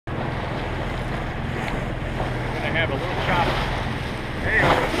have a little chopper. Hey.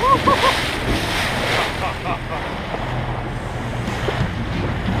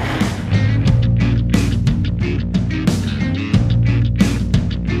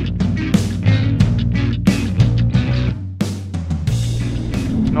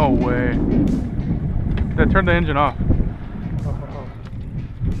 No way. Turn the engine off.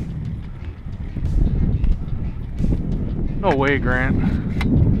 No way, Grant.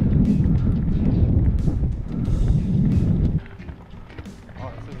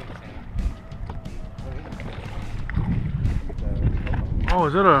 Oh,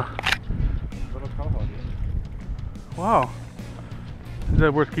 is it a little coho, dude? Wow. Is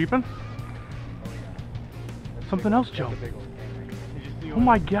that worth keeping? Oh yeah. Something else jumped. Oh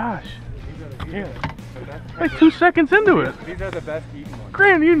my gosh. Yeah. Like 2 seconds into it. These are the best eaten ones.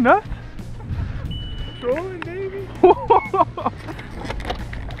 Grant, you nuts? Trolling, baby.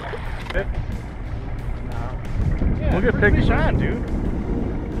 Yeah, we'll get pictures on, dude.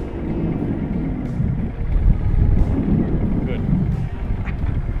 Good.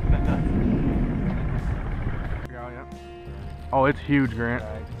 Oh, it's huge, Grant.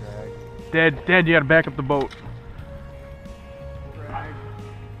 Dad, you gotta back up the boat.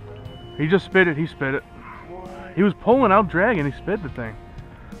 He just spit it. He spit it. He was pulling out, dragging. He spit the thing.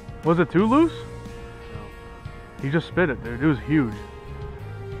 Was it too loose? He just spit it, dude. It was huge.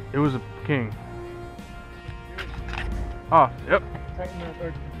 It was a king. Oh, yep.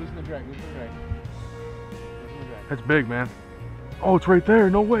 Loosen the drag. That's big, man. Oh, it's right there.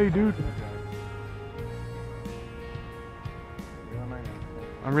 No way, dude.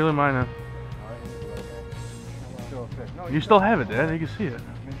 I'm reeling mine in. You still have it, Dad. You can see it.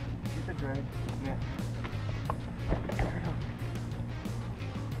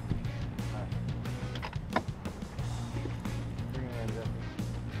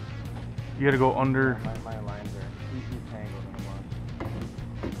 You gotta go under. My lines are tangled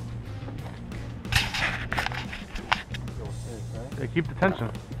in Yeah, keep the tension.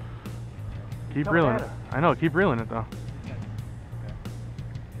 Keep reeling it. I know, keep reeling it though.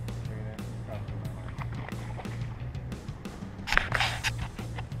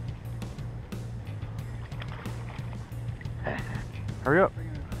 Hurry up.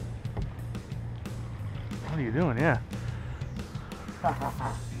 What are you doing? Yeah.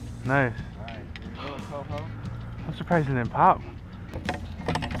 Nice. I'm surprised it didn't pop.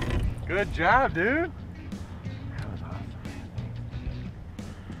 Good job, dude. That was awesome.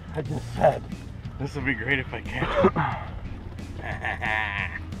 I just said this would be great if I catch it.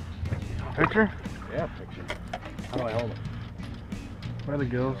 Picture? Yeah, picture. How do I hold it? By the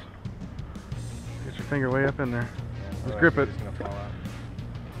gills. Get your finger way up in there. Yeah, just grip it. It's gonna fall out.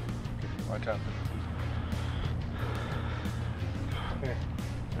 Watch out. Okay.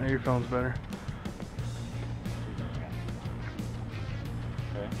 Now your phone's better.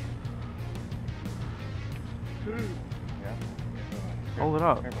 Okay. Yeah. Hold it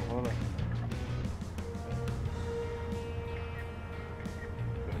up. Careful, hold it.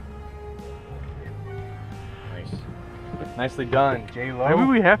 Nice. Nicely done, J-Lo. Maybe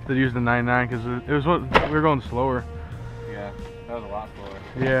we have to use the 9.9 because it was what we were going slower. Yeah, that was a lot slower.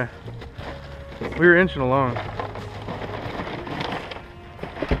 Yeah. We were inching along.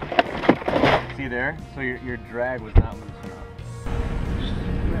 See there? So your drag was not loose enough.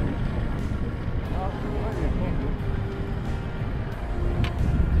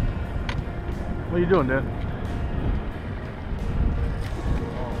 What are you doing, Dad?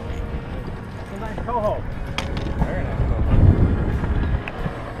 That's a nice coho. Very nice coho.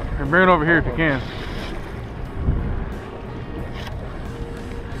 And bring it over here if you can.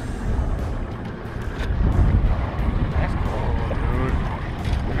 Nice coho,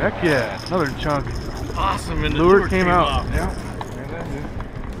 dude. Heck yeah, another chunk. Awesome, and the Lure came out. off. Yeah.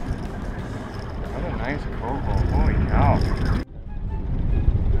 What a nice coho. Holy cow.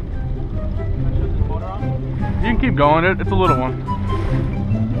 You can keep going. It's a little one.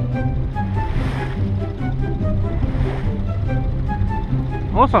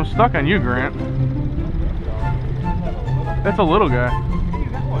 Unless I'm stuck on you, Grant. That's a little guy.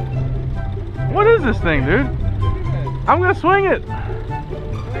 What is this thing, dude? I'm gonna swing it.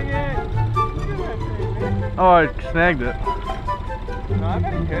 Oh, I snagged it. No, I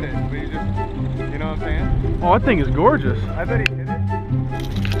bet he hit it, but he just, you know what I'm saying? Oh, that thing is gorgeous. I bet he hit it.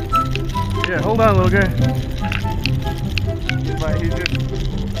 Yeah, hold on, little guy. But he's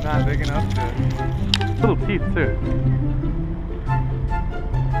just not big enough to... Little teeth, too.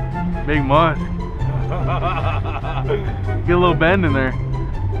 Big musk. Get a little bend in there.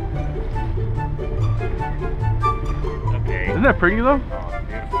 Okay. Isn't that pretty, though? Oh,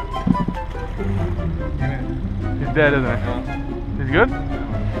 beautiful. Give it. He's dead, isn't he? He's good?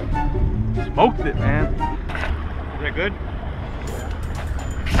 Smoked it, man. Is that good?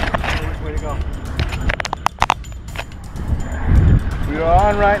 Way to go. We are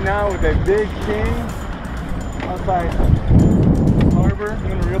on right now with a big king outside harbor. I'm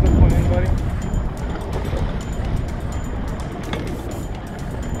gonna reel this one in, buddy.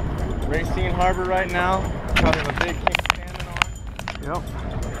 Racine Harbor right now. Probably have a big king salmon on. Yep.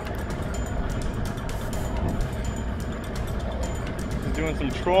 Just doing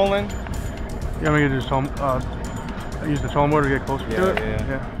some trolling. Yeah, I'm gonna just use the trolling motor to get closer to it.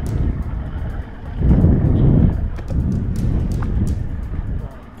 Yeah.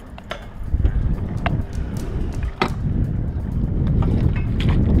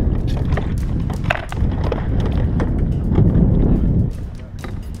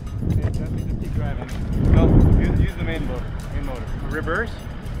 Use the main motor. Reverse?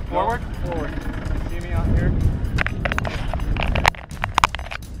 Forward? No, forward. See me out here?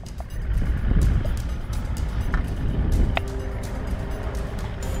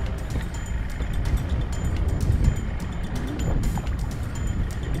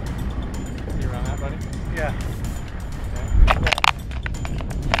 See around that, buddy? Yeah.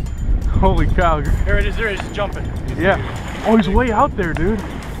 Holy cow. There it is, it's jumping. Yeah. Oh, he's way out there, dude. He's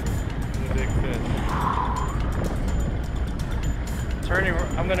a big fish. Turning,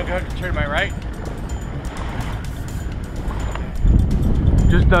 I'm gonna go turn to my right.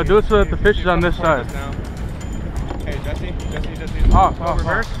 Just do it so that the fish is on this side. Hey, Jesse. Oh,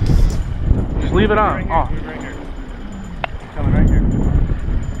 reverse. Just leave it on. Right here, Oh. leave it right here. Coming right here.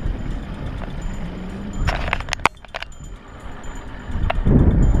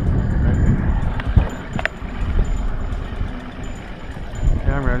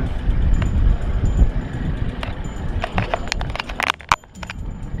 Yeah, I'm ready.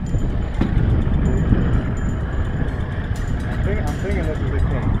 I'm thinking this is a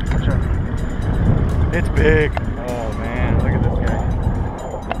king. Watch out. It's big. Oh man, look at this guy.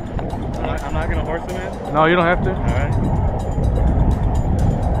 I'm not gonna horse him in. No, you don't have to. Alright. I'm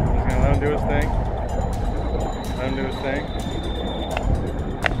just gonna let him do his thing. Let him do his thing.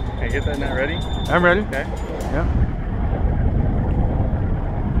 Okay, get that net ready? I'm ready. Okay. Yeah.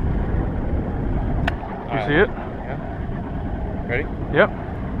 You see it? Yeah. Ready? Yep.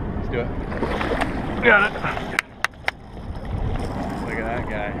 Let's do it. Got it. Look at that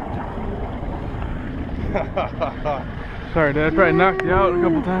guy. Sorry, Dad. I probably knocked you out a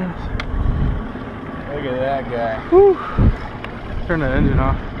couple times. Look at that guy. Whew. Turn that engine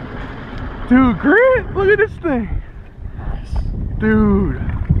off. Dude, Grant, look at this thing. Nice. Dude.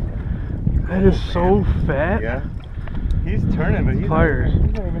 That is so fat. Yeah. He's turning, but he's not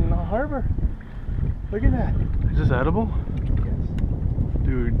even in the harbor. Look at that. Is this edible?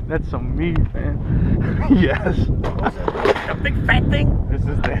 Dude, that's some meat, man. Yes. A big fat thing? This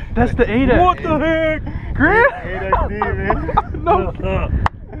is the... That's the 8X. What the heck? Grant? 8XD, man. No.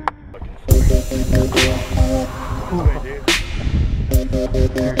 Here,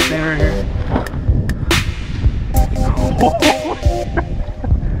 stand right here.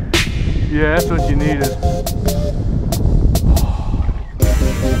 Yeah, that's what you needed.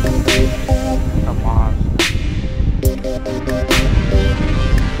 Come on.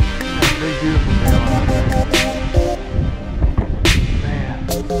 Big beautiful tail on there. Man.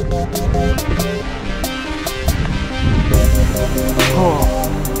 Oh.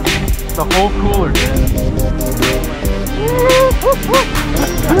 The whole cooler, man.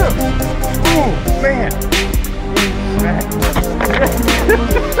 Oh, man.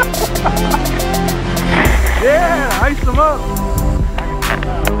 Yeah, ice them up.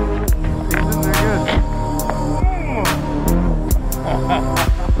 He's in there good.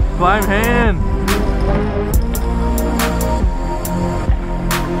 Slime hand.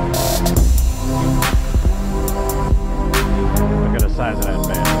 Look at the size of that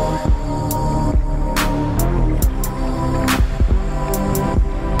bad boy.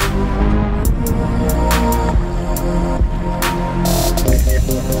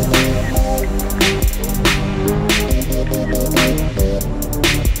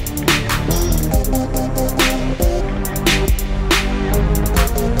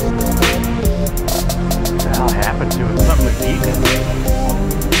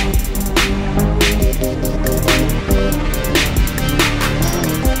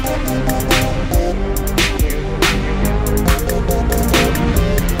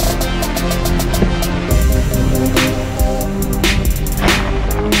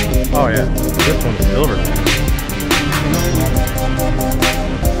 Oh yeah.